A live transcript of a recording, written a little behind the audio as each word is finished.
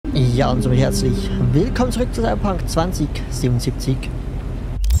Ja, und somit herzlich willkommen zurück zu Cyberpunk 2077.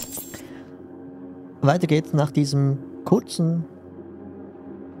 Weiter geht's nach diesem kurzen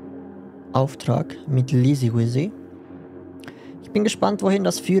Auftrag mit Lizzy Wizzy. Ich bin gespannt, wohin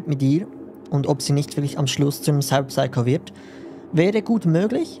das führt mit ihr und ob sie nicht wirklich am Schluss zum Cyberpsycho wird. Wäre gut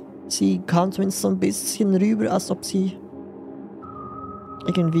möglich. Sie kam zumindest so ein bisschen rüber, als ob sie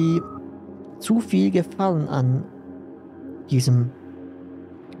irgendwie zu viel Gefallen an diesem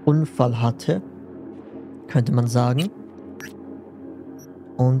Unfall hatte, könnte man sagen.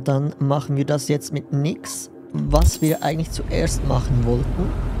 Und dann machen wir das jetzt mit nix, was wir eigentlich zuerst machen wollten.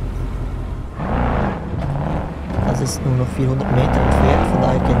 Das ist nur noch 400 Meter entfernt, von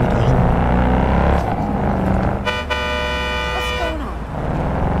daher gehen wir dahin.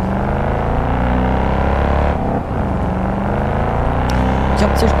 Ich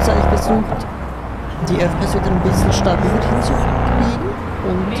habe zwischenzeitlich versucht, die FPS wieder ein bisschen stabiler hinzukriegen.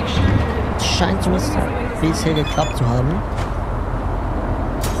 Und es scheint zumindest bisher geklappt zu haben.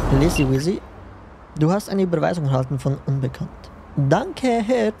 Lizzy Wizzy, du hast eine Überweisung erhalten von Unbekannt. Danke,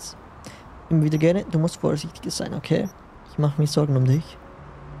 Herz. Immer wieder gerne, du musst vorsichtig sein, okay? Ich mache mich Sorgen um dich.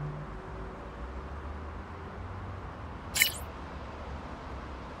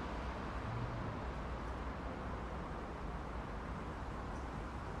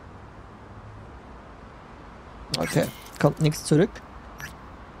 Okay, kommt nichts zurück.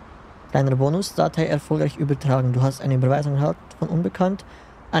 Kleiner Bonus, Datei erfolgreich übertragen. Du hast eine Überweisung erhalten von Unbekannt.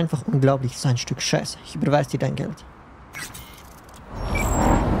 Einfach unglaublich, so ein Stück Scheiße. Ich überweise dir dein Geld.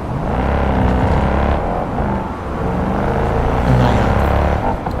 Naja.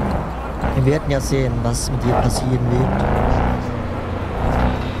 Wir werden ja sehen, was mit dir passieren wird.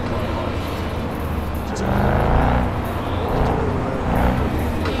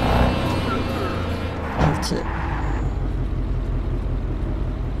 Alter.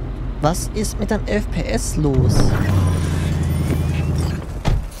 Was ist mit deinem FPS los?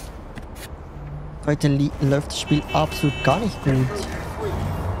 Heute läuft das Spiel absolut gar nicht gut.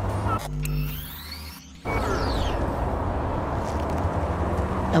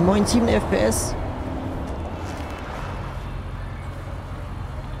 Ja, moin, 7 FPS.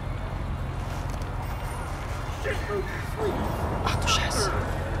 Ach du Scheiße.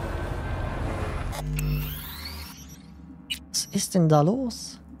 Was ist denn da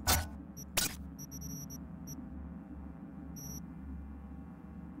los?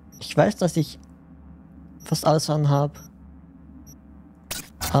 Ich weiß, dass ich fast alles anhab,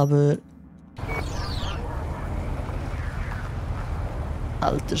 aber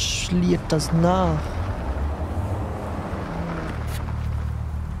Alter, schliert das nach.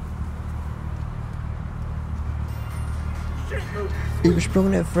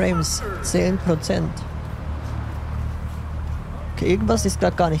 Übersprungene Frames 10%. Okay, irgendwas ist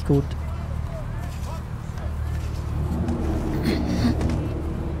gerade gar nicht gut.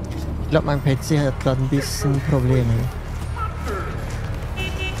 Ich glaube, mein PC hat gerade ein bisschen Probleme.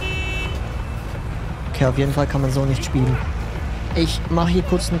 Okay, auf jeden Fall kann man so nicht spielen. Ich mache hier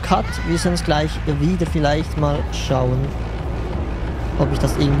kurz einen Cut. Wir sehen uns gleich wieder. Vielleicht mal schauen, ob ich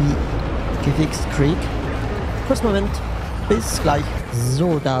das irgendwie gefixt kriege. Kurz Moment. Bis gleich.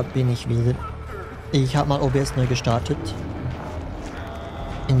 So, da bin ich wieder. Ich habe mal OBS neu gestartet.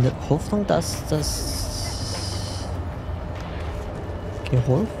 In der Hoffnung, dass das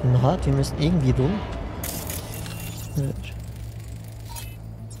geholfen hat. Wir müssen irgendwie rum.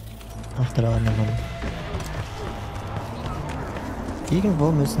 Ach, der arme Mann.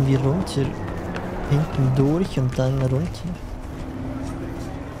 Irgendwo müssen wir runter. Hinten durch und dann runter.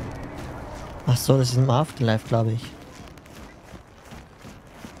 Ach so, das ist im Afterlife, glaube ich.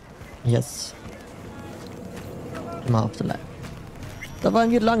 Yes. Im Afterlife. Da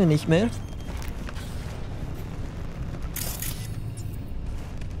waren wir lange nicht mehr.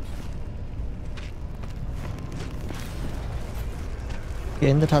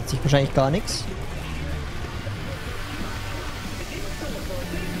 Geändert hat sich wahrscheinlich gar nichts.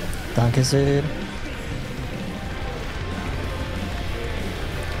 Danke sehr.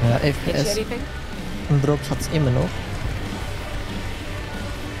 Ja, FPS und Drops hat's immer noch.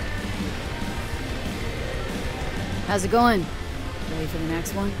 How's it going? Ready for the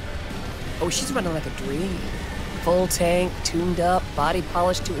next one? Oh, she's running like a dream. Full tank, tuned up, body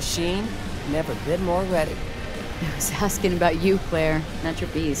polished to a sheen. Never been more ready. I was asking about you, Claire, not your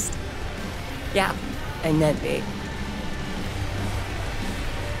beast. Yeah, and then me.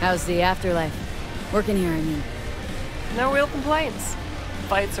 How's the afterlife? Working here, I mean. No real complaints.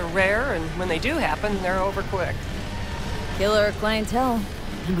 Fights are rare, and when they do happen, they're over quick. Killer clientele,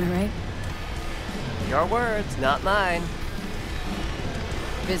 am I right? Your words, not mine.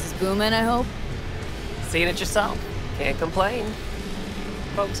 Business booming, I hope? Seen it yourself. Can't complain.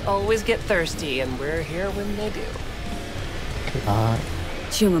 Folks always get thirsty, and we're here when they do. Klar.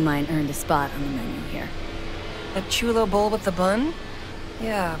 Chuma mine earned a spot on the menu here. A chulo bowl with the bun?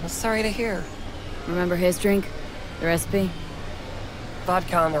 Yeah, I'm sorry to hear. Remember his drink? The recipe?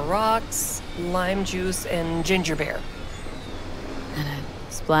 Vodka on the rocks, lime juice, and ginger beer. And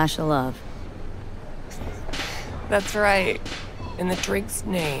a splash of love. That's right. In the drink's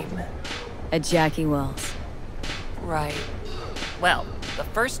name. A Jackie Wells. Right. Well, the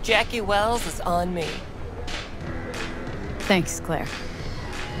first Jackie Wells is on me. Thanks, Claire.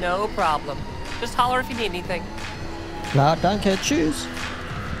 No problem. Just holler if you need anything. Klar, danke, tschüss.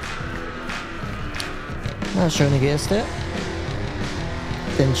 Na, schöne Geste.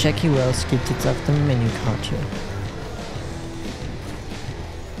 Den Jackie Wells gibt jetzt auf der Menükarte.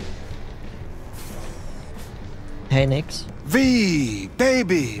 Hey, nix. V,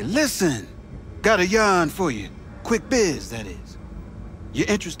 baby, listen. Got a yarn for you. Quick biz, that is. You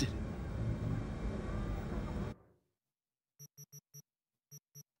interested?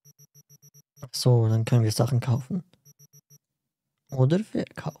 So, dann können wir Sachen kaufen. Oder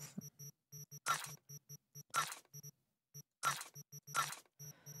verkaufen.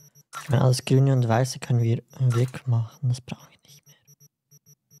 Ich meine, alles Grüne und Weiße können wir wegmachen. Das brauche ich nicht mehr.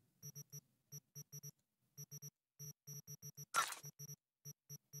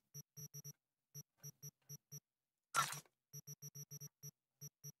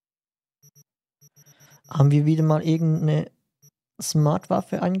 Haben wir wieder mal irgendeine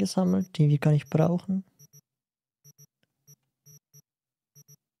Smartwaffe eingesammelt, die wir gar nicht brauchen?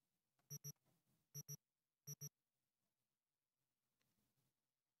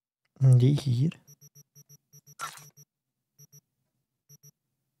 Die hier.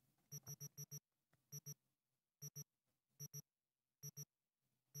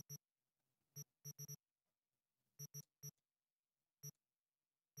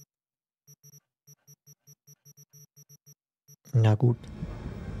 Na gut.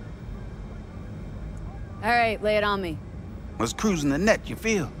 All right, lay it on me. Was cruising the net, you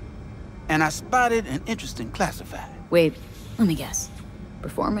feel? And I spotted an interesting classified. Wait, let me guess.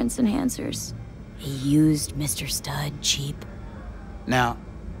 Performance enhancers? He used Mr. Stud cheap. Now,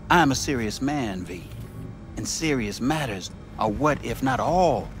 I'm a serious man, V. And serious matters are what, if not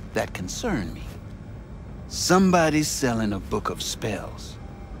all, that concern me. Somebody's selling a book of spells.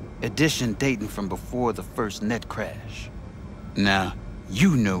 Edition dating from before the first net crash. Now,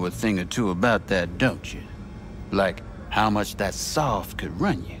 you know a thing or two about that, don't you? Like how much that soft could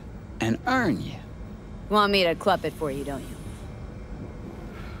run you and earn you. Want me to clup it for you, don't you?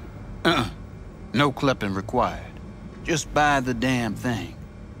 No clipping required. Just buy the damn thing.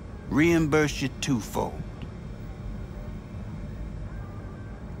 Reimburse you twofold.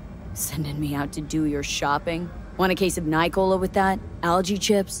 Sending me out to do your shopping? Want a case of Nicola with that? Algae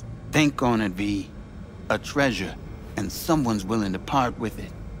chips? Think on it, V. A treasure, and someone's willing to part with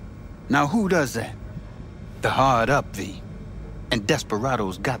it. Now who does that? The hard up, V. And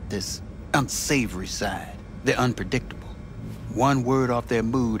desperados got this unsavory side. They're unpredictable. One word off their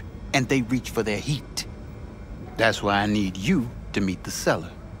mood, and they reach for their heat. That's why I need you to meet the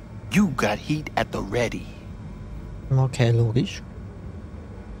seller. You got heat at the ready. Okay, logisch.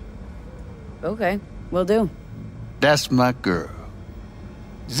 Okay, will do. That's my girl.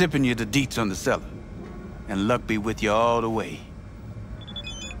 Zipping you the deets on the seller. And luck be with you all the way.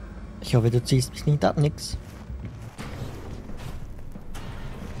 Ich hoffe, du ziehst mich nicht ab, nix.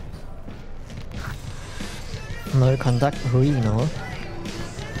 Neuer Kontakt, Reno.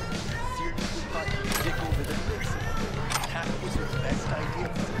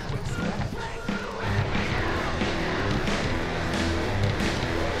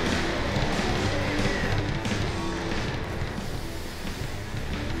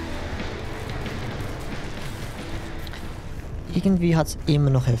 Irgendwie hat's immer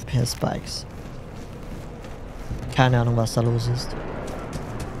noch FPS-Spikes. Keine Ahnung, was da los ist.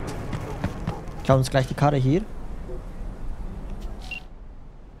 Schauen uns gleich die Karte hier.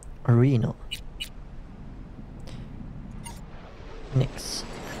 Reno. Nix.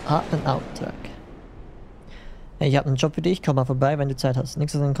 Ein Auftrag. Hey, ich habe einen Job für dich, komm mal vorbei, wenn du Zeit hast.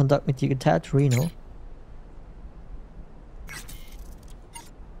 Nix ist in Kontakt mit dir geteilt, Reno.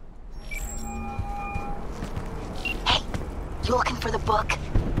 You looking for the book?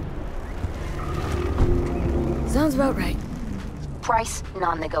 Sounds about right. Price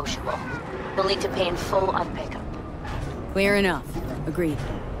non-negotiable. You'll need to pay in full on pickup. Clear enough. Agreed.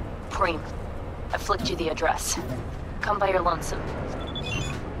 Preem, I flicked you the address. Come by your lonesome.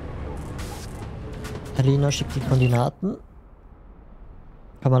 Reno schickt die Koordinaten.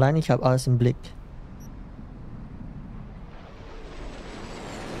 Komm mal rein, ich habe alles im Blick.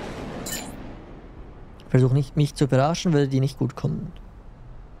 Versuch nicht, mich zu überraschen, würde die nicht gut kommen.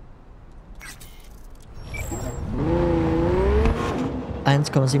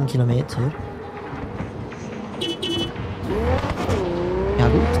 ...1,7 Kilometer. Ja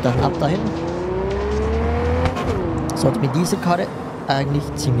gut, dann ab dahin. Sollte mit dieser Karre eigentlich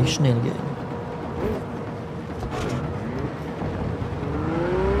ziemlich schnell gehen.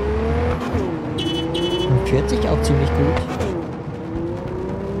 Und fährt sich auch ziemlich gut.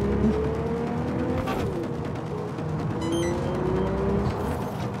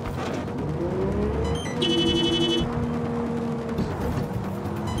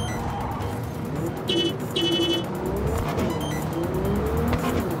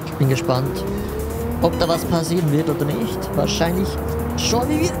 Bin gespannt, ob da was passieren wird oder nicht. Wahrscheinlich schon,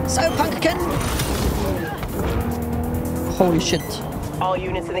 wie wir Cyberpunk kennen. Holy shit. All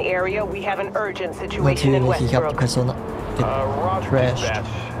units in the area, we have an urgent situation in Natürlich, ich habe die Westbrook. Person gecrashed.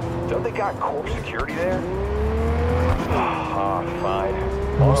 Don't they got core security there? Ah, fine.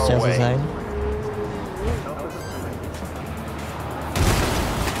 Muss ja so sein.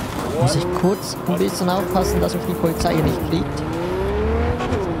 Muss ich kurz ein bisschen aufpassen, dass mich die Polizei hier nicht fliegt.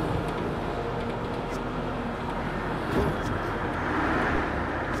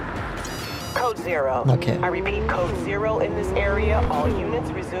 Code 0. Okay. I repeat, Code 0 in this area. All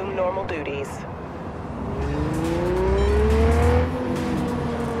units resume normal duties.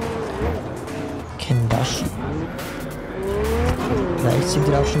 Kendashi. Vielleicht sind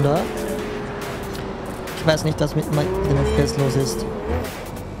wir auch schon da. Ich weiß nicht, was mit den FPS los ist.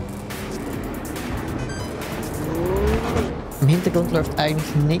 Im Hintergrund läuft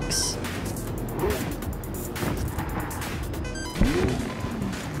eigentlich nichts.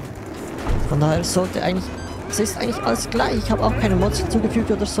 Von daher sollte eigentlich... Es ist eigentlich alles gleich. Ich habe auch keine Mods hinzugefügt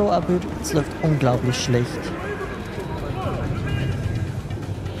oder so, aber es läuft unglaublich schlecht.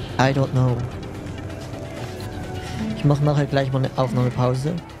 I don't know. Ich mache nachher gleich mal eine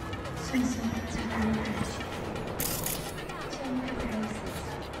Aufnahmepause.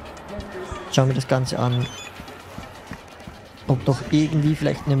 Schauen wir das Ganze an. Ob doch irgendwie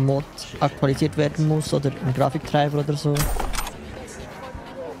vielleicht eine Mod aktualisiert werden muss oder ein Grafiktreiber oder so.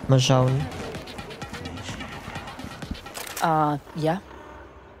 Mal schauen. Yeah?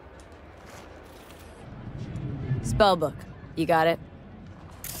 Spellbook. You got it?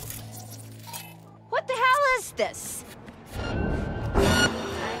 What the hell is this?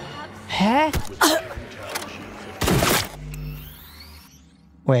 Hä?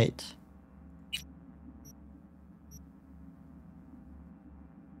 Wait.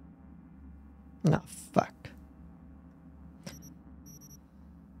 Na, fuck.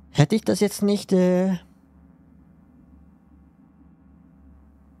 Hätte ich das jetzt nicht,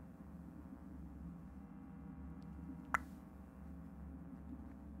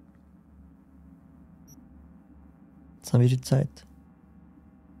 Jetzt haben wir die Zeit.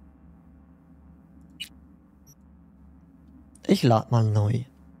 Ich lade mal neu.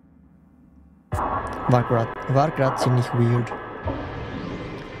 War grad ziemlich weird.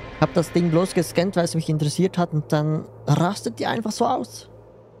 Hab das Ding bloß gescannt, weil es mich interessiert hat und dann rastet die einfach so aus.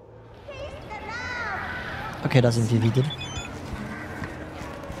 Okay, da sind wir wieder.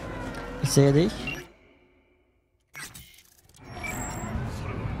 Ich sehe dich.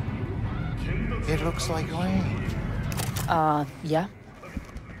 It looks like rain. Yeah?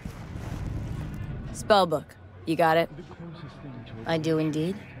 Spellbook. You got it? I do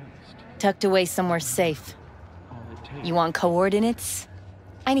indeed. Tucked away somewhere safe. You want coordinates?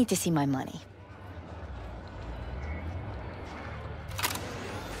 I need to see my money.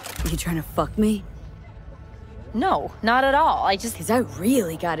 You trying to fuck me? No, not at all. I just... 'Cause I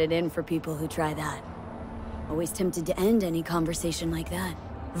really got it in for people who try that. Always tempted to end any conversation like that.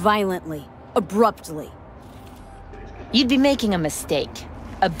 Violently. Abruptly. You'd be making a mistake.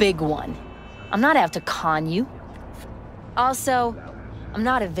 A big one. I'm not out to con you. Also, I'm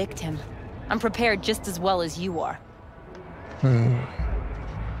not a victim. I'm prepared just as well as you are.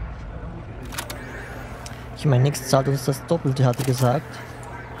 Ich meine, nichts zahlt uns das Doppelte, hat er gesagt.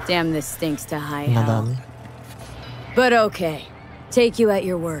 Damn, this stinks to high Na hell. dann. But okay. Take you at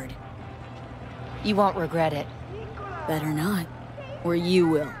your word. You won't regret it. Better not. Or you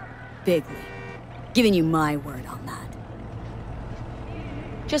will. Bigly. Giving you my word on that.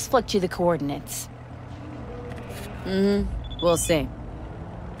 Just flicked you the coordinates. We'll see.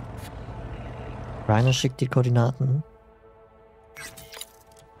 Rainer schickt die Koordinaten.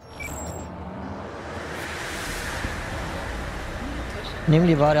 Nimm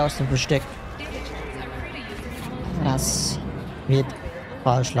die Ware aus dem Versteck. Das wird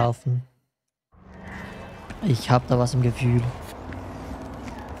falsch laufen. Ich hab da was im Gefühl.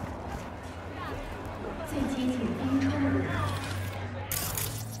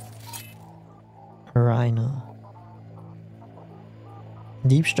 Rainer.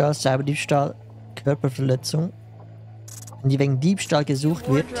 Diebstahl, Cyberdiebstahl, Körperverletzung. Wenn die wegen Diebstahl gesucht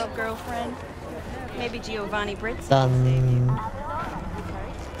wird, dann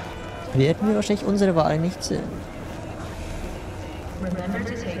werden wir wahrscheinlich unsere Ware nicht sehen.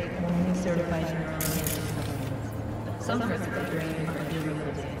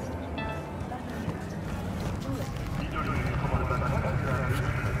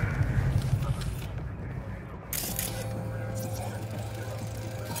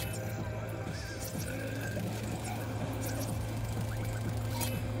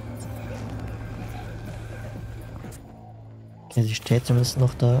 Okay, sie steht zumindest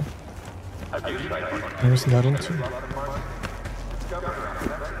noch da. Wir müssen da runter.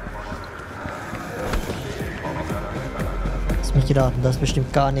 Lass mich geraten, da ist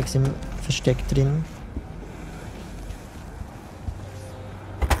bestimmt gar nichts im Versteck drin.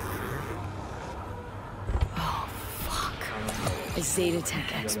 Oh, fuck. A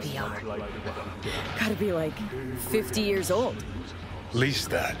Zetatech XPR. Gotta be like 50 years old. Least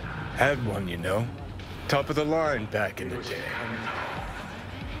that. Had one, you know. Top of the line back in the day.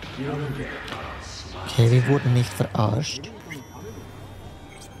 Okay, wir wurden nicht verarscht.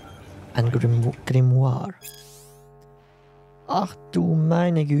 Ein Grimoire. Ach du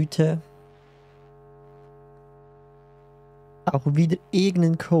meine Güte. Auch wieder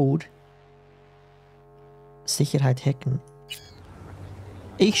irgendein Code. Sicherheit hacken.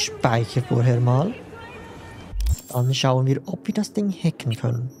 Ich speichere vorher mal. Dann schauen wir, ob wir das Ding hacken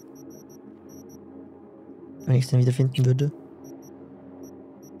können. Wenn ich es dann wieder finden würde.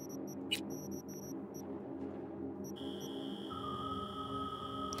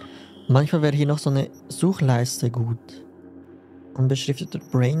 Manchmal wäre hier noch so eine Suchleiste gut. Unbeschrifteter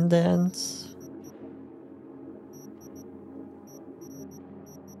Braindance.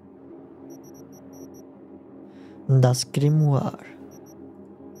 Das Grimoire.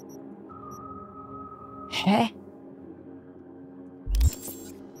 Hä?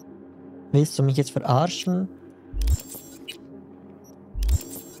 Willst du mich jetzt verarschen?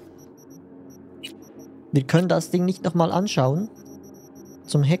 Wir können das Ding nicht nochmal anschauen.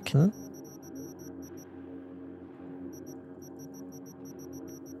 Zum Hacken.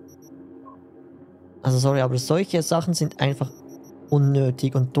 Also sorry, aber solche Sachen sind einfach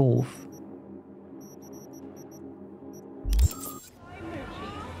unnötig und doof.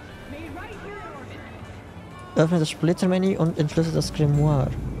 Öffne das Splittermenü und entschlüssele das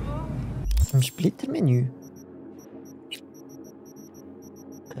Grimoire. Im Splittermenü?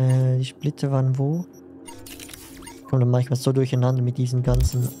 Die Splitter waren wo? Ich komme dann manchmal so durcheinander mit diesen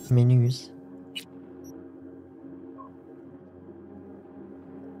ganzen Menüs.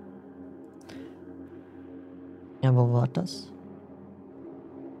 Ja, wo war das?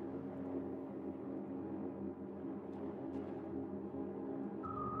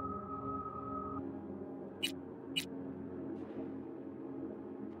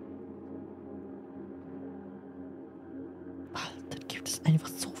 Alter, gibt es einfach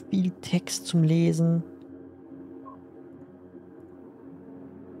so viel Text zum Lesen.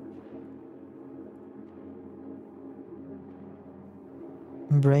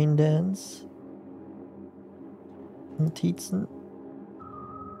 Braindance. Notizen.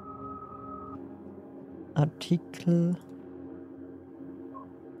 Artikel.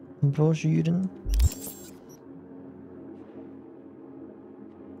 Broschüren.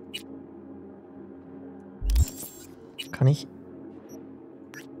 Kann ich...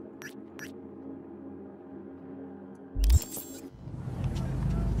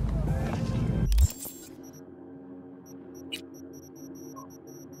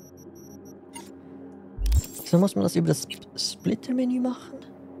 So muss man das über das Splitter-Menü machen?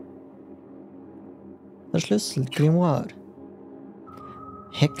 Verschlüsselt, Grimoire.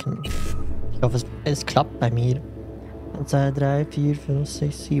 Hacken. Ich hoffe, es klappt bei mir. 1, 2, 3, 4, 5,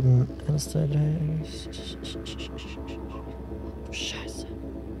 6, 7. 1, 2, 3. Scheiße.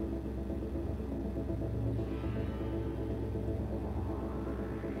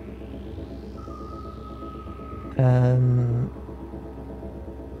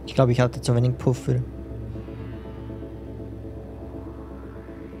 Ich glaube, ich hatte zu wenig Puffer.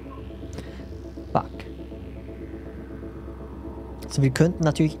 Fuck. Also wir könnten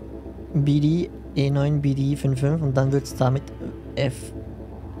natürlich BD E9 BD 55 und dann wird es damit F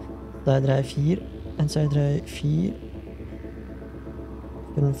 2, 3, 4 1, 2, 3, 4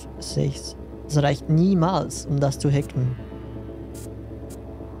 5, 6. Das reicht niemals, um das zu hacken.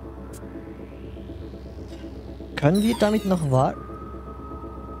 Können wir damit noch warten?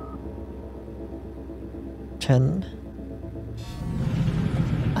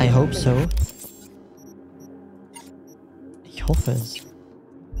 I hope so. Ich hoffe es.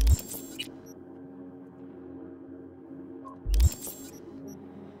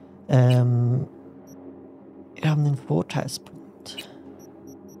 Wir haben den Vorteilspunkt.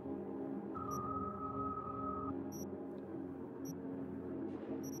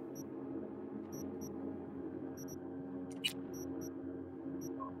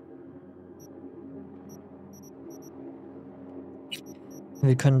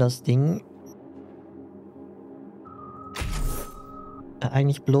 Wir können das Ding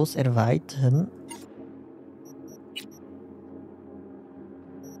eigentlich bloß erweitern.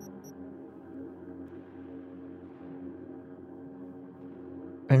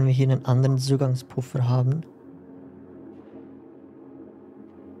 Wenn wir hier einen anderen Zugangspuffer haben.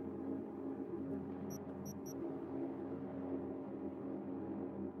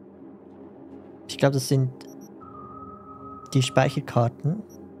 Ich glaube, das sind die Speicherkarten.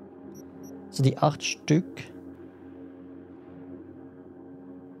 So die 8 Stück.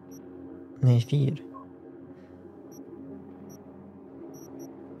 Ne, 4.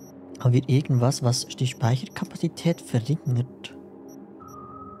 Haben wir irgendwas, was die Speicherkapazität verringert?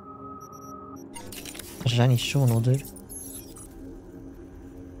 Wahrscheinlich schon, oder?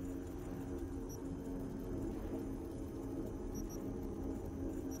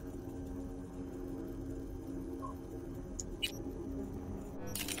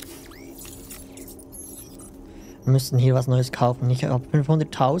 Wir müssten hier was Neues kaufen. Ich habe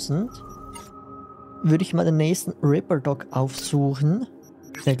 500.000. Würde ich mal den nächsten Ripper Dog aufsuchen,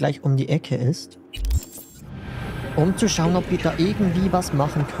 der gleich um die Ecke ist. Um zu schauen, ob wir da irgendwie was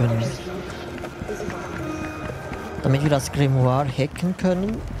machen können. Damit wir das Grimoire hacken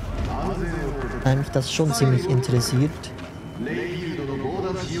können. Weil mich das schon ziemlich interessiert.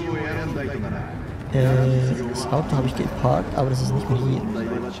 Das Auto habe ich geparkt, aber das ist nicht mehr hier.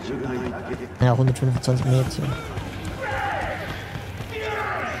 Ja, 125 Meter.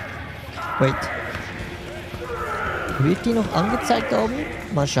 Wait. Wird die noch angezeigt da oben?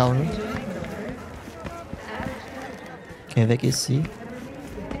 Mal schauen. Okay, weg ist sie.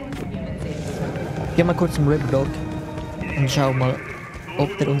 Geh mal kurz zum Ripper Dog und schau mal,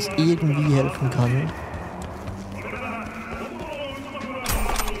 ob der uns irgendwie helfen kann.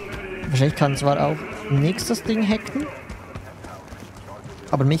 Wahrscheinlich kann zwar auch nichts das Ding hacken,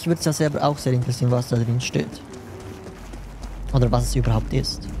 aber mich würde es ja selber auch sehr interessieren, was da drin steht. Oder was es überhaupt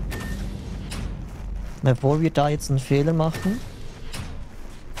ist. Bevor wir da jetzt einen Fehler machen,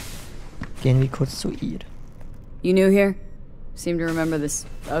 gehen wir kurz zu ihr. You new here? Seem to remember this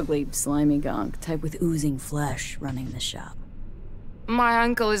ugly, slimy gonk type with oozing flesh running the shop. My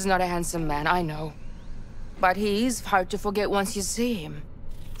uncle is not a handsome man, I know. But he's hard to forget once you see him.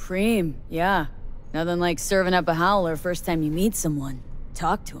 Preem, yeah. Nothing like serving up a howler first time you meet someone.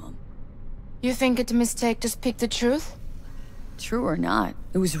 Talk to him. You think it's a mistake to speak the truth? True or not,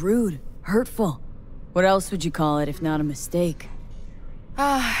 it was rude, hurtful. What else would you call it if not a mistake?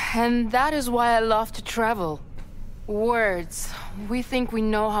 Ah, and that is why I love to travel. Words. We think we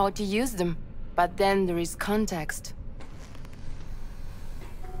know how to use them, but then there is context.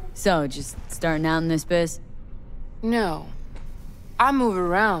 So, just starting out in this biz? No. I move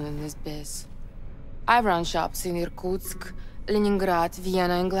around in this biz. I run shops in Irkutsk, Leningrad,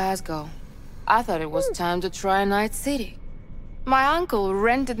 Vienna, and Glasgow. I thought it was time to try Night City. My uncle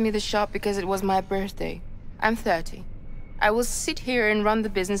rented me the shop because it was my birthday. I'm 30. I will sit here and run the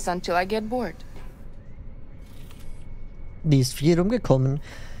business until I get bored. Die ist viel rumgekommen.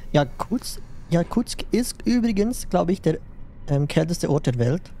 Jakutsk ist übrigens, glaube ich, der kälteste Ort der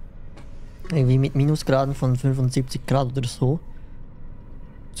Welt. Irgendwie mit Minusgraden von 75 Grad oder so.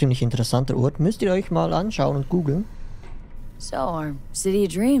 Ziemlich interessanter Ort. Müsst ihr euch mal anschauen und googeln. So, our city of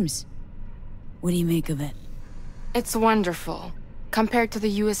dreams. What do you make of it? It's wonderful. Compared to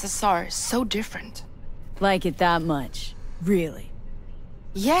the USSR, so different. Like it that much? Really?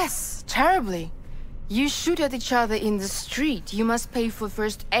 Yes, terribly. You shoot at each other in the street. You must pay for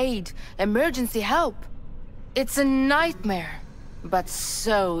first aid, emergency help. It's a nightmare, but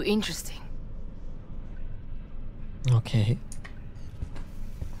so interesting. Okay.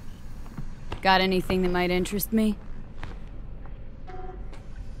 Got anything that might interest me?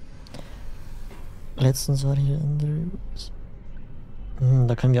 Letztens war hier andere.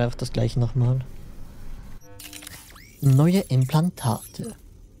 Da können wir einfach das gleiche nochmal. Neue Implantate.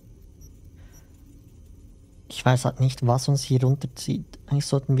 Ich weiß halt nicht, was uns hier runterzieht. Eigentlich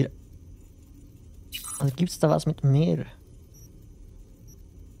sollten wir... Also gibt es da was mit mehr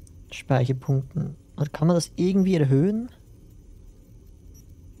Speicherpunkten? Oder kann man das irgendwie erhöhen?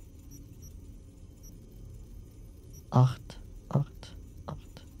 8, 8, 8.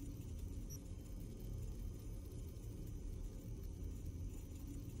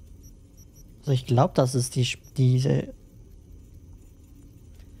 Also ich glaube, dass es diese...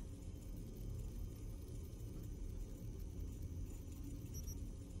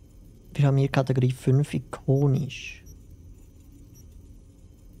 Wir haben hier Kategorie 5 ikonisch.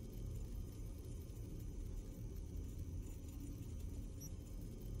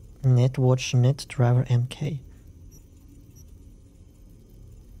 Netwatch, NetDriver, MK.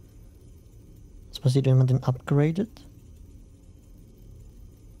 Was passiert, wenn man den upgradet?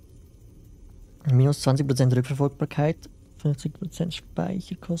 Minus 20% Rückverfolgbarkeit, 50%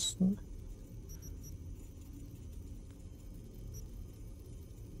 Speicherkosten.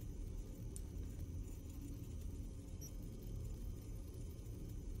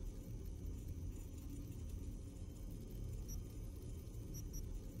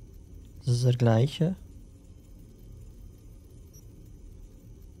 Das ist der gleiche.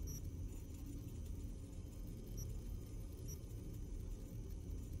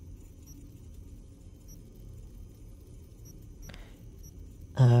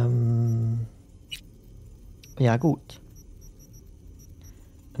 Ja gut.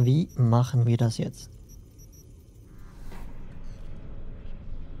 Wie machen wir das jetzt?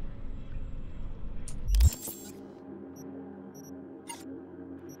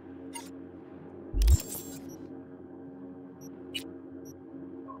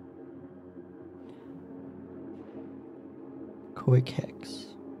 Quick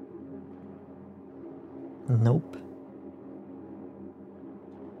Hacks. Nope.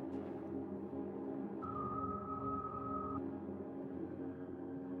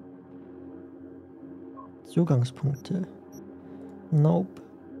 Zugangspunkte. Nope.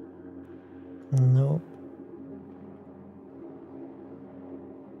 Nope.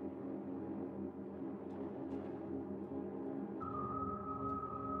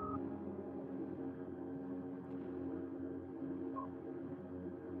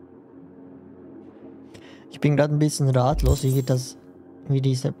 Ich bin gerade ein bisschen ratlos, wie wir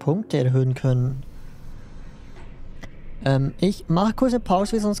diese Punkte erhöhen können. Ich mache kurze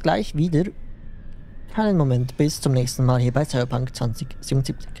Pause, wir sehen uns gleich wieder. Einen Moment, bis zum nächsten Mal hier bei Cyberpunk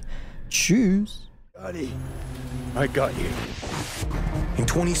 2077. Tschüss. I got you. In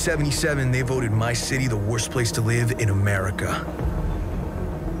 2077, they voted my city the worst place to live in America.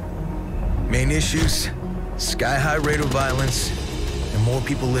 Main issues, sky-high rate of violence, and more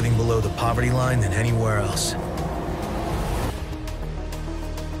people living below the poverty line than anywhere else.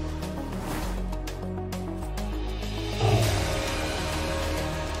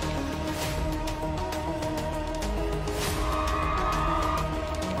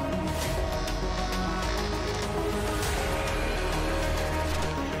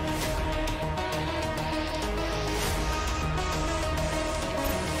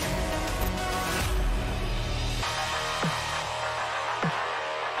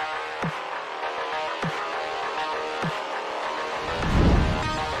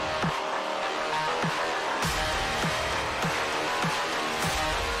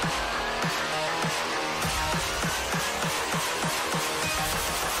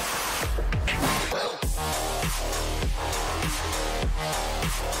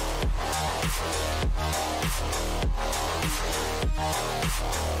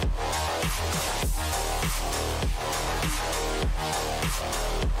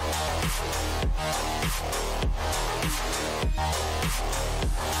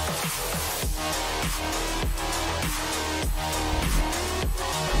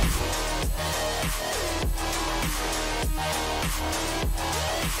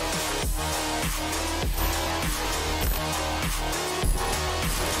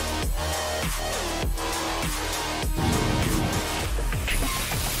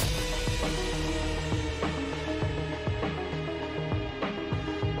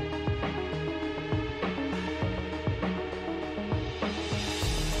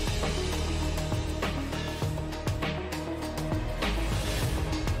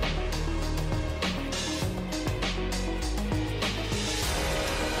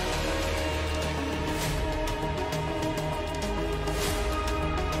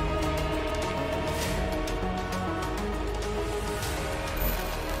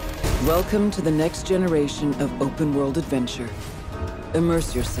 Welcome to the next generation of open-world adventure.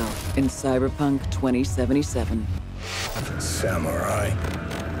 Immerse yourself in Cyberpunk 2077. Samurai.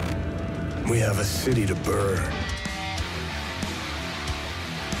 We have a city to burn.